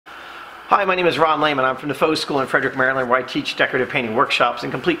Hi, my name is Ron Layman. I'm from the Faux School in Frederick, Maryland, where I teach decorative painting workshops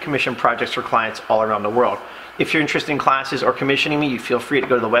and complete commission projects for clients all around the world. If you're interested in classes or commissioning me, you feel free to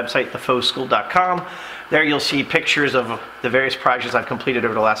go to the website, thefauxschool.com. There you'll see pictures of the various projects I've completed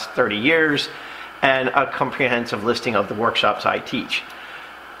over the last 30 years and a comprehensive listing of the workshops I teach.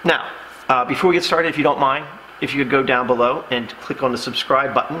 Now, before we get started, if you don't mind, if you could go down below and click on the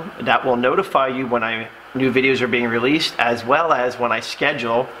subscribe button, that will notify you when new videos are being released, as well as when I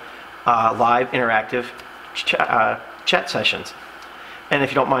schedule live interactive chat sessions. And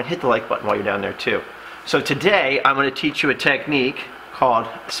if you don't mind, hit the like button while you're down there too. So today I'm going to teach you a technique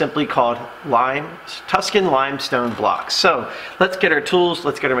simply called Tuscan limestone blocks. So let's get our tools,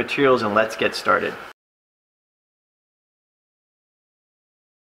 let's get our materials, and let's get started.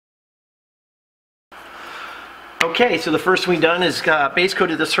 Okay, so the first thing we've done is base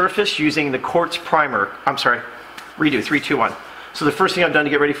coated the surface using the quartz primer. I'm sorry, redo, 3, 2, 1. So the first thing I've done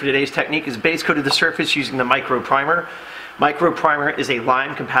to get ready for today's technique is base coated the surface using the micro primer. Micro primer is a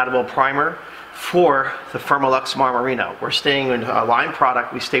lime compatible primer for the Firmalux Marmorino. We're staying in a lime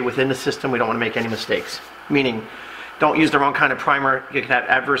product, we stay within the system, we don't want to make any mistakes. Meaning, don't use the wrong kind of primer, you can have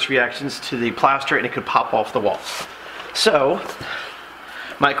adverse reactions to the plaster and it could pop off the wall. So,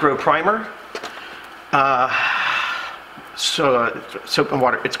 micro primer. Soap and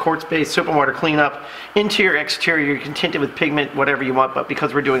water. It's quartz-based soap and water cleanup. Interior, exterior, you can tint it with pigment, whatever you want, but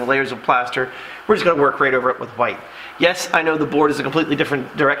because we're doing layers of plaster, we're just going to work right over it with white. Yes, I know the board is a completely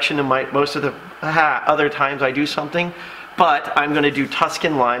different direction than most of the other times I do something, but I'm going to do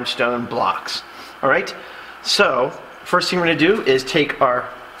Tuscan limestone blocks. All right? So, first thing we're going to do is take our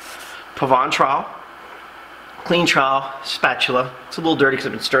Pavon trowel, clean trowel, spatula. It's a little dirty because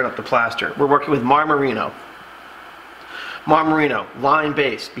I've been stirring up the plaster. We're working with Marmorino. Marmorino, lime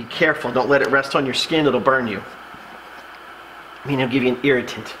base. Be careful, don't let it rest on your skin, it'll burn you. I mean, it'll give you an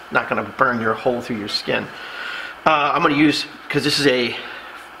irritant, not going to burn your hole through your skin. I'm going to use, because this is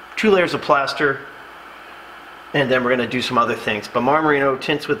 2 layers of plaster, and then we're going to do some other things. But Marmorino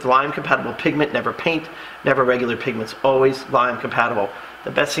tints with lime compatible pigment, never paint, never regular pigments, always lime compatible.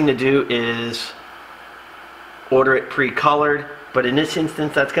 The best thing to do is order it pre-colored, but in this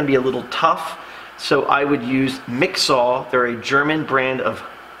instance that's going to be a little tough. So I would use Mixol. They're a German brand of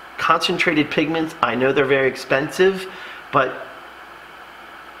concentrated pigments. I know they're very expensive, but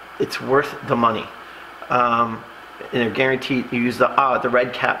it's worth the money. And they're guaranteed. You use the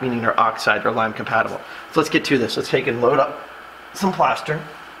red cap, meaning they're oxide or lime compatible. So let's get to this. Let's take and load up some plaster.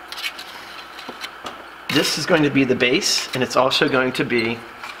 This is going to be the base, and it's also going to be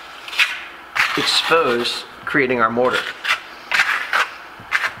exposed, creating our mortar.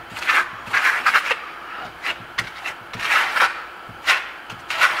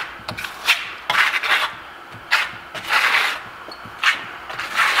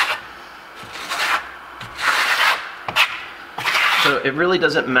 So it really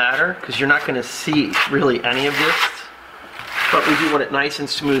doesn't matter because you're not going to see really any of this, but we do want it nice and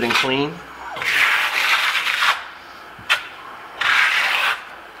smooth and clean.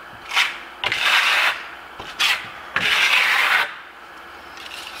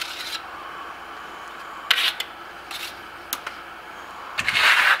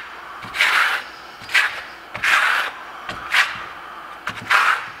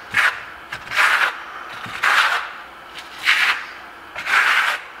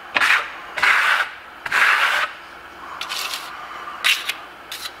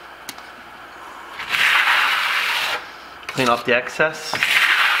 Clean off the excess.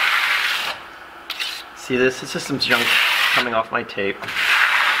 See this? It's just some junk coming off my tape.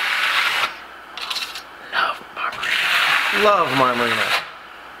 Love Marmorino. Love Marmorino.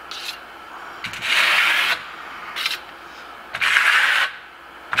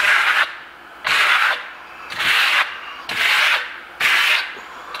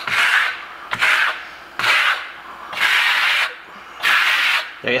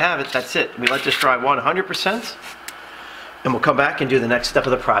 There you have it. That's it. We let this dry 100%. And we'll come back and do the next step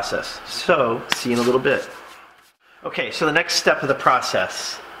of the process. So, see you in a little bit. Okay, so the next step of the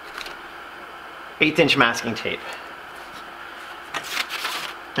process. 1/8" masking tape.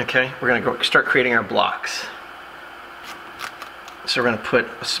 Okay, we're going to start creating our blocks. So we're going to put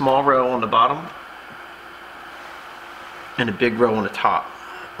a small row on the bottom and a big row on the top.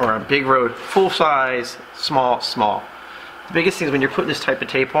 Or a big row, full size, small, small. The biggest thing is when you're putting this type of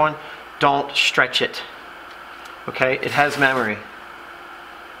tape on, don't stretch it. Okay, it has memory.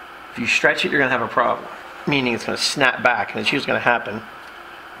 If you stretch it, you're going to have a problem. Meaning it's going to snap back, and it's usually going to happen.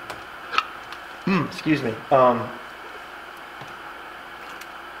 Excuse me.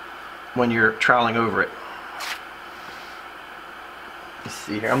 when you're troweling over it.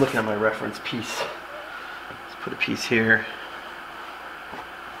 see here. I'm looking at my reference piece. Let's put a piece here.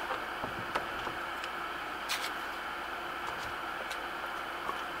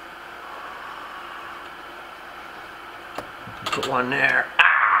 Put one there.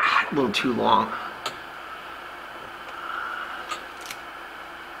 Ah, a little too long.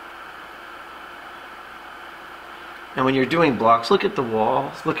 And when you're doing blocks, look at the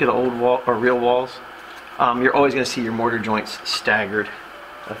walls. Look at old wall or real walls. You're always going to see your mortar joints staggered.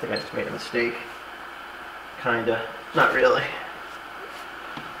 I think I just made a mistake. Kinda. Not really.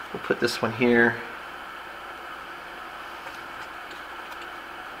 We'll put this one here.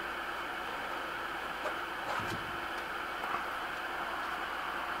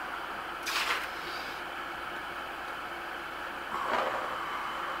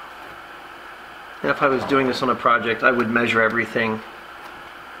 And if I was doing this on a project, I would measure everything,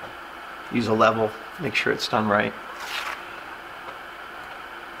 use a level, make sure it's done right.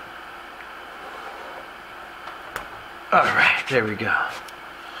 All right, there we go.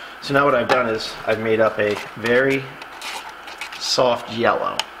 So now what I've done is I've made up a very soft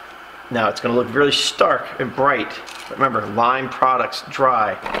yellow. Now it's going to look really stark and bright. But remember, lime products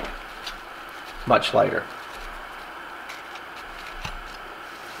dry much lighter.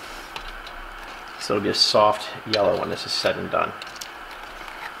 So it'll be a soft yellow when this is said and done.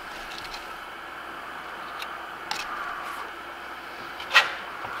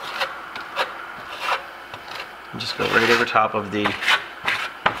 And just go right over top of the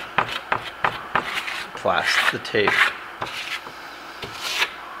the tape.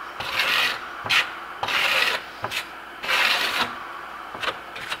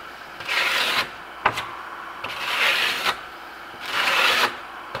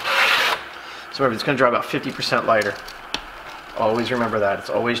 So remember, it's going to dry about 50% lighter. Always remember that. It's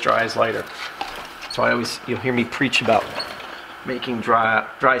always dries lighter. So you'll hear me preach about making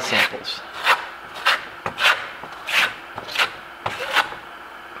dry samples.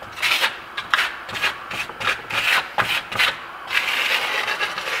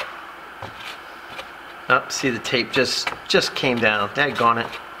 Oh, see, the tape just came down. Daggone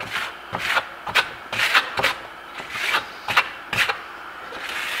it.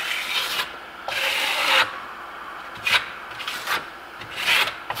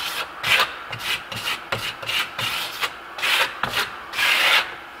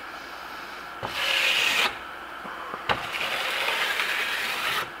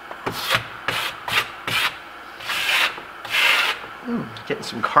 Getting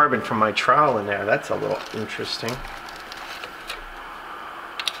some carbon from my trowel in there. That's a little interesting.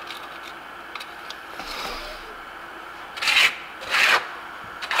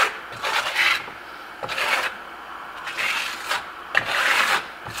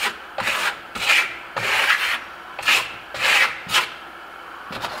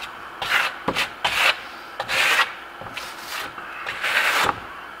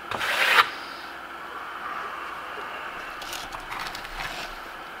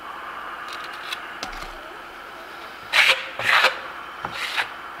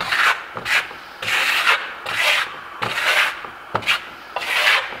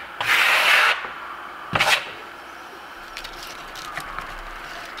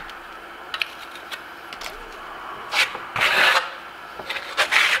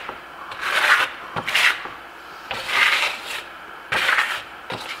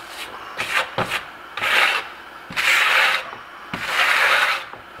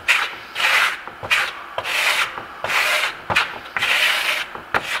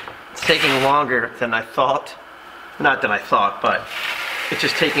 Taking longer than I thought. Not than I thought, but it's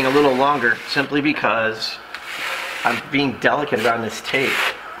just taking a little longer simply because I'm being delicate around this tape.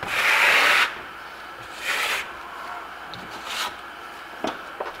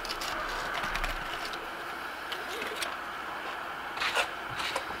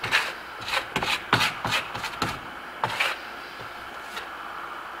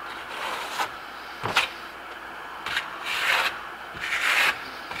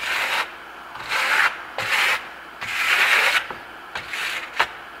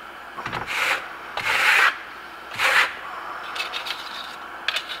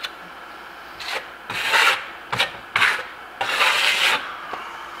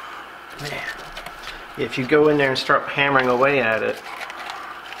 If you go in there and start hammering away at it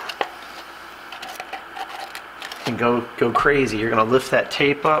and go crazy, you're going to lift that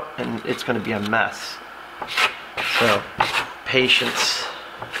tape up and it's going to be a mess. So, patience.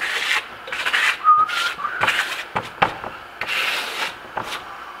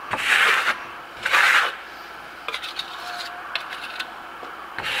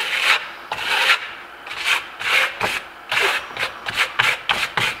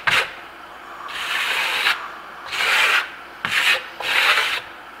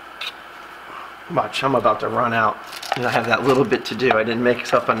 Watch, I'm about to run out. And I have that little bit to do. I didn't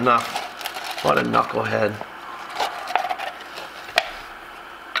mix up enough. What a knucklehead.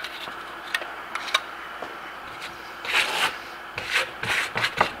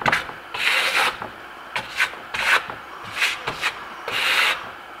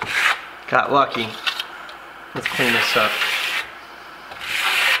 Got lucky. Let's clean this up.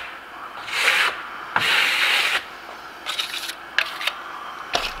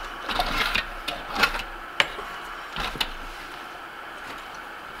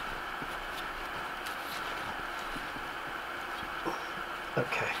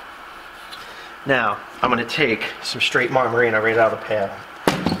 Okay. Now, I'm going to take some straight Marmorino right out of the pail.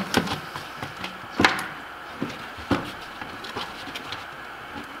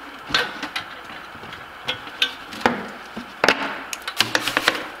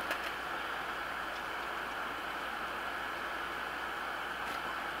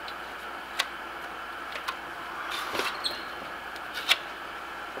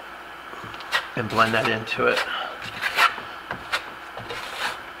 And blend that into it.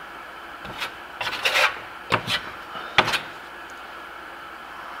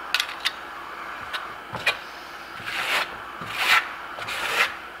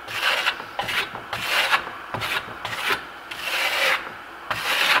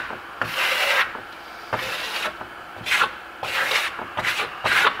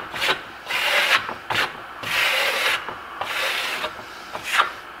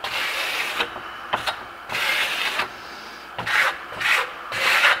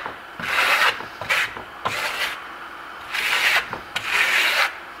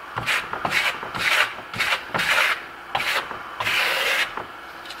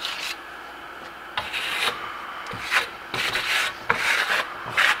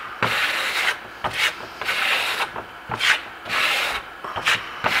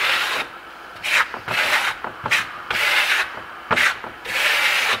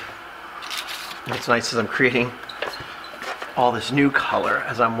 What's nice is I'm creating all this new color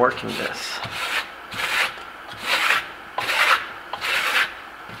as I'm working this.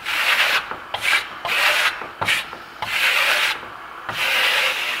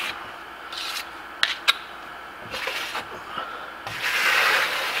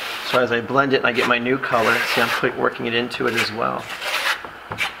 So as I blend it and I get my new color, see I'm working it into it as well.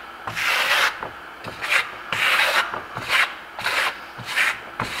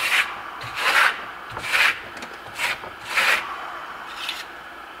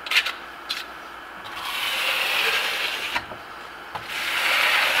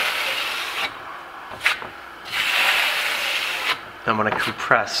 I'm going to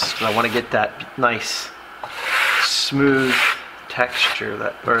compress because I want to get that nice smooth texture,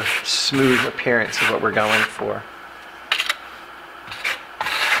 that or smooth appearance of what we're going for.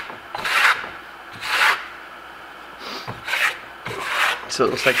 So it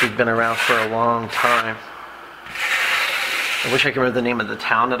looks like we've been around for a long time. I wish I could remember the name of the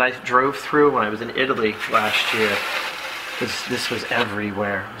town that I drove through when I was in Italy last year. This was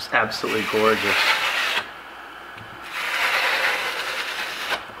everywhere. It was absolutely gorgeous.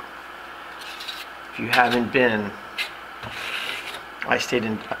 If you haven't been, I stayed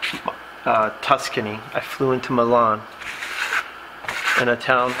in Tuscany. I flew into Milan. In a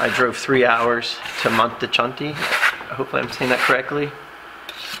town, I drove 3 hours to Montecchio. Hopefully I'm saying that correctly.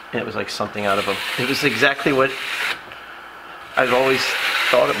 And it was like something out of a... It was exactly what I've always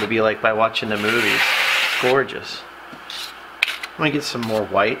thought it would be like by watching the movies. Gorgeous. I'm going to get some more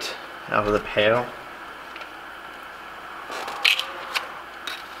white out of the pail.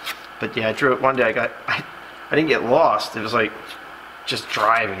 But yeah, I drove one day. I didn't get lost. It was like just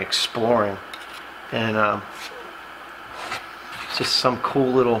driving, exploring, and it's just some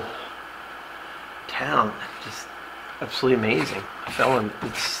cool little town. Just absolutely amazing. I fell in.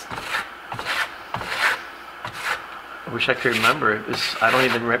 I wish I could remember. It was. I don't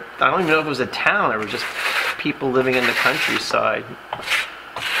even know if it was a town. It was just people living in the countryside.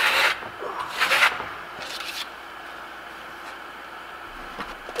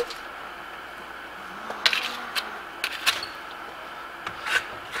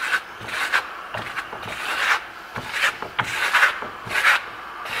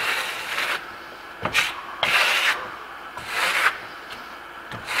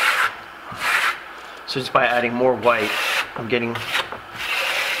 So just by adding more white, I'm going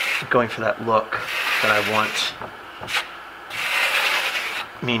for that look that I want.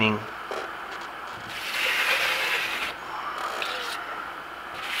 Meaning,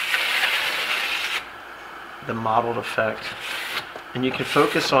 the mottled effect. And you can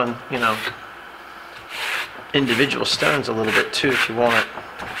focus on, you know, individual stones a little bit too if you want.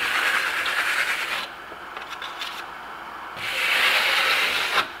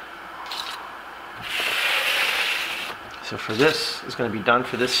 So for this, it's going to be done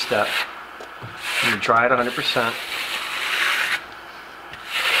for this step. I'm going to dry it 100%.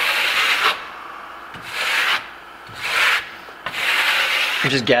 I'm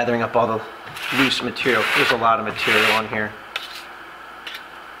just gathering up all the loose material. There's a lot of material on here.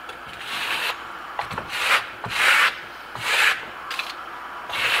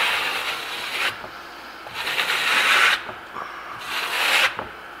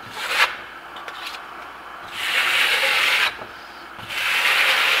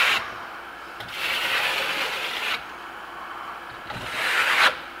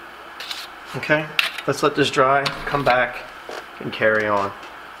 Okay, let's let this dry, come back, and carry on.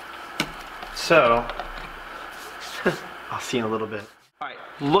 So, I'll see you in a little bit. Alright,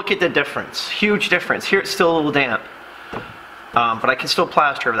 look at the difference. Huge difference. Here it's still a little damp. But I can still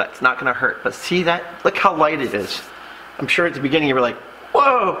plaster over that. It's not going to hurt. But see that? Look how light it is. I'm sure at the beginning you were like,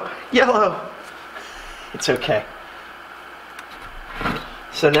 whoa, yellow. It's okay.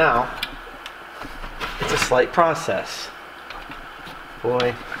 So now, it's a slight process.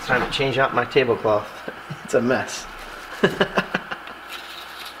 Boy, it's time to change out my tablecloth. It's a mess.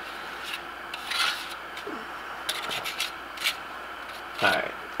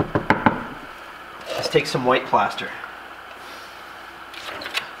 Alright. Let's take some white plaster.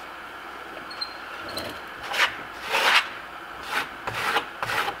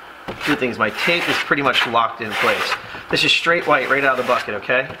 Two things. My tape is pretty much locked in place. This is straight white right out of the bucket,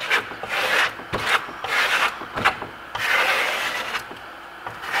 okay?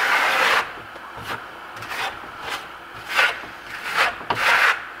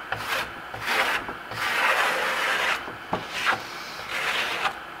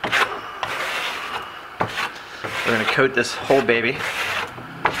 We're going to coat this whole baby.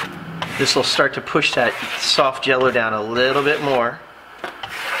 This will start to push that soft jello down a little bit more.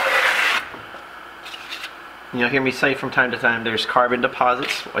 You'll hear me say from time to time there's carbon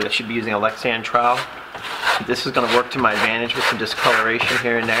deposits. I should be using a Lexan trowel. This is going to work to my advantage with some discoloration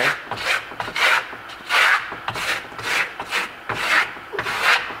here and there.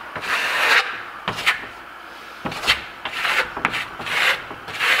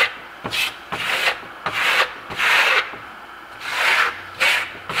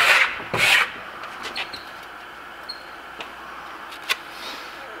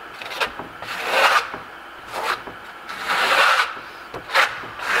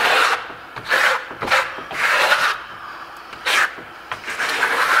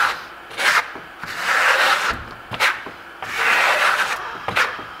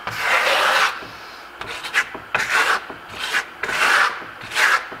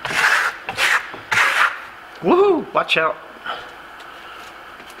 Woohoo! Watch out.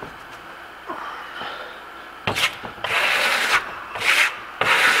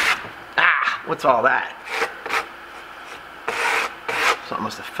 Ah! What's all that? Something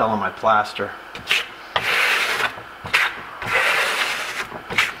must have fell on my plaster.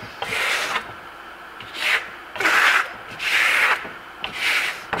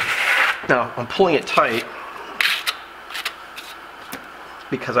 Now, I'm pulling it tight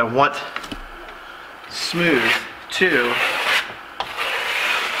because I want smooth too.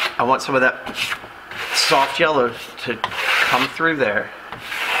 I want some of that soft yellow to come through there.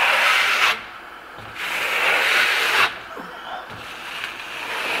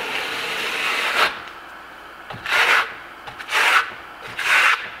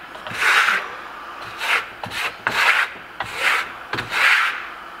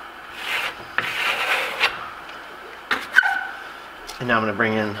 And now I'm going to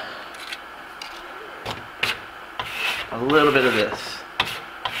bring in a little bit of this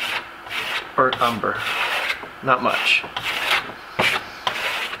burnt umber, not much.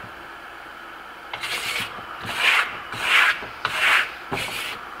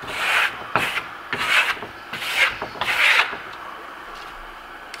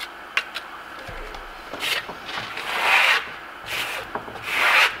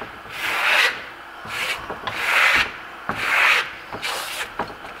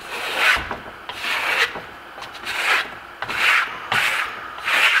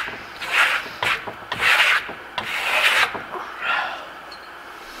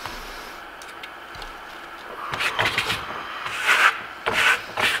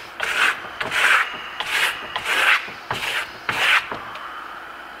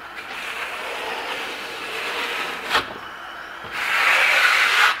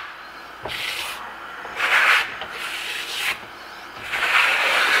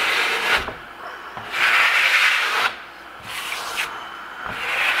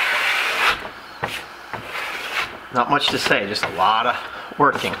 Not much to say, just a lot of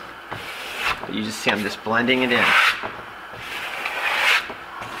working. But you just see I'm just blending it in.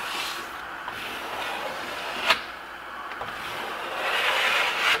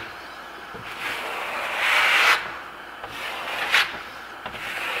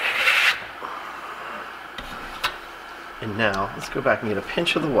 Now, let's go back and get a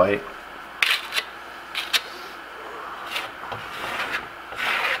pinch of the white.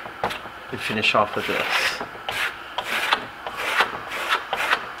 And finish off with this.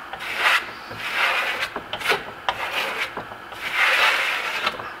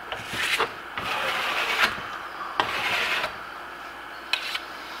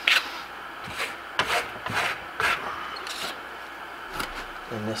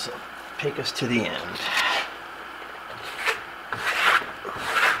 And this will take us to the end.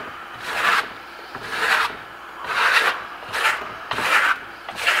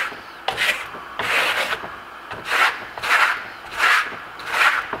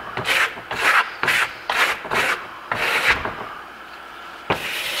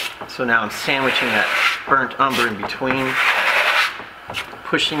 So now I'm sandwiching that burnt umber in between,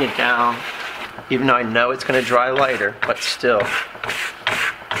 pushing it down, even though I know it's going to dry lighter, but still.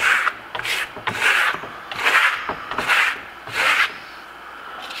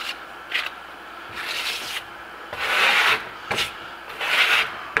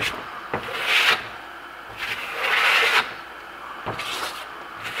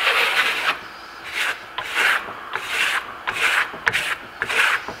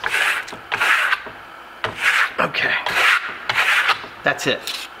 Okay, that's it.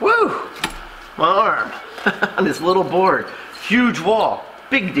 Woo! My arm on this little board. Huge wall.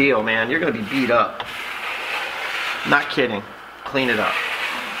 Big deal, man. You're gonna be beat up. Not kidding. Clean it up.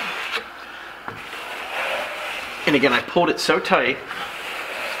 And again, I pulled it so tight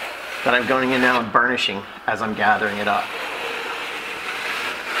that I'm going in now and burnishing as I'm gathering it up.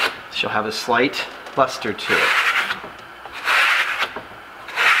 She'll have a slight luster to it.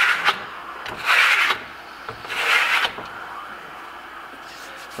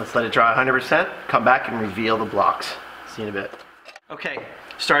 Let's let it dry 100%, come back and reveal the blocks. See you in a bit. Okay,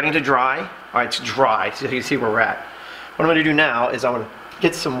 starting to dry. All right, it's dry, so you can see where we're at. What I'm gonna do now is I'm gonna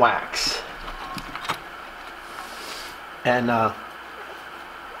get some wax and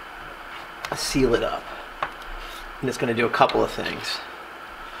seal it up. And it's gonna do a couple of things.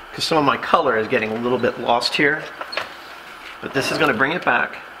 Because some of my color is getting a little bit lost here. But this is gonna bring it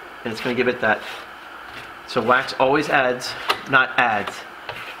back, and it's gonna give it that. So wax always adds, not adds.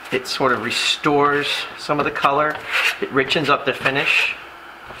 It sort of restores some of the color. It richens up the finish.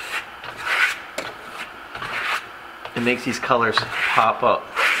 It makes these colors pop up.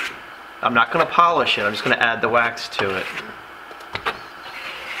 I'm not going to polish it. I'm just going to add the wax to it.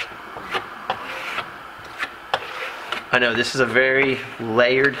 I know this is a very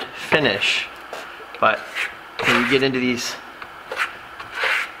layered finish, but when you get into these,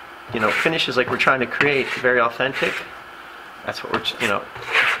 finishes like we're trying to create, very authentic, that's what we're,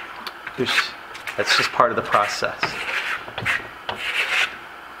 that's just part of the process.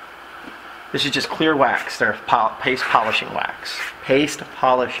 This is just clear wax. They're paste polishing wax. Paste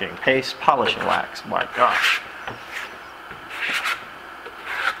polishing wax. My gosh.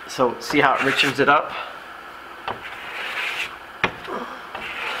 So see how it richens it up?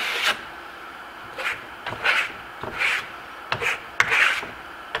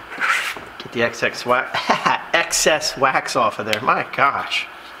 Get the excess wax off of there. My gosh.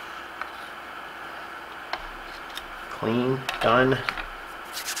 Clean, done.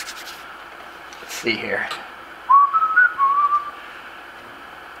 Let's see here.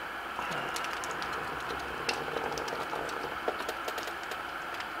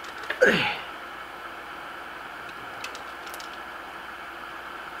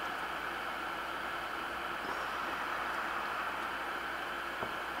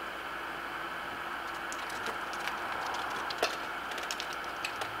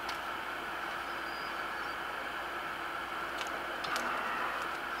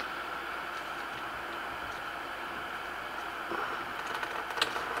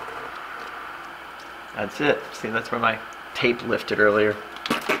 That's it. See, that's where my tape lifted earlier.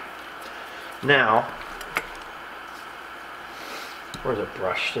 Now, where's a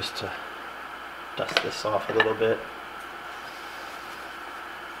brush just to dust this off a little bit?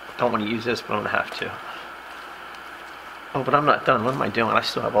 Don't want to use this, but I'm going to have to. Oh, but I'm not done. What am I doing? I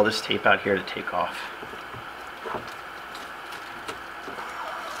still have all this tape out here to take off.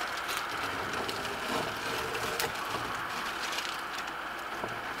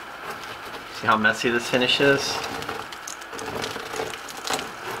 See how messy this finish is?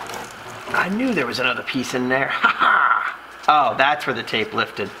 I knew there was another piece in there. Ha ha! Oh, that's where the tape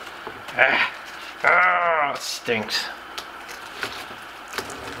lifted. Ah, it stinks.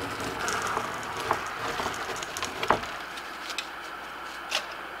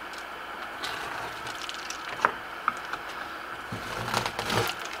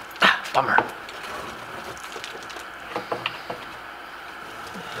 Bummer.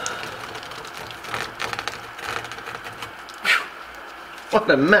 What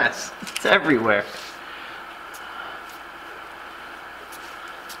a mess. It's everywhere.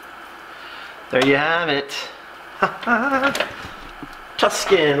 There you have it.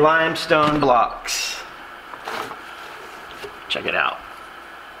 Tuscan limestone blocks. Check it out.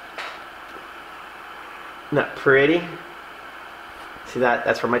 Isn't that pretty? See that?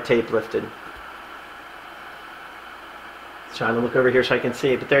 That's where my tape lifted. Trying to look over here so I can see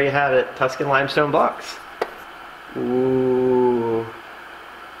it, but there you have it. Tuscan limestone blocks. Ooh.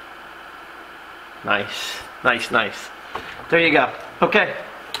 Nice. Nice, nice. There you go. Okay.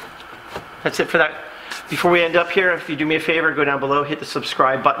 That's it for that. Before we end up here, if you do me a favor, go down below, hit the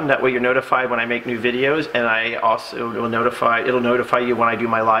subscribe button. That way you're notified when I make new videos, and I also it'll notify you when I do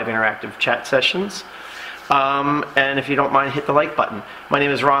my live interactive chat sessions. And if you don't mind, hit the like button. My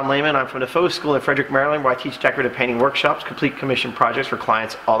name is Ron Layman. I'm from the Faux School in Frederick, Maryland, where I teach decorative painting workshops, complete commission projects for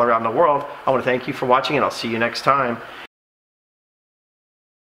clients all around the world. I want to thank you for watching, and I'll see you next time.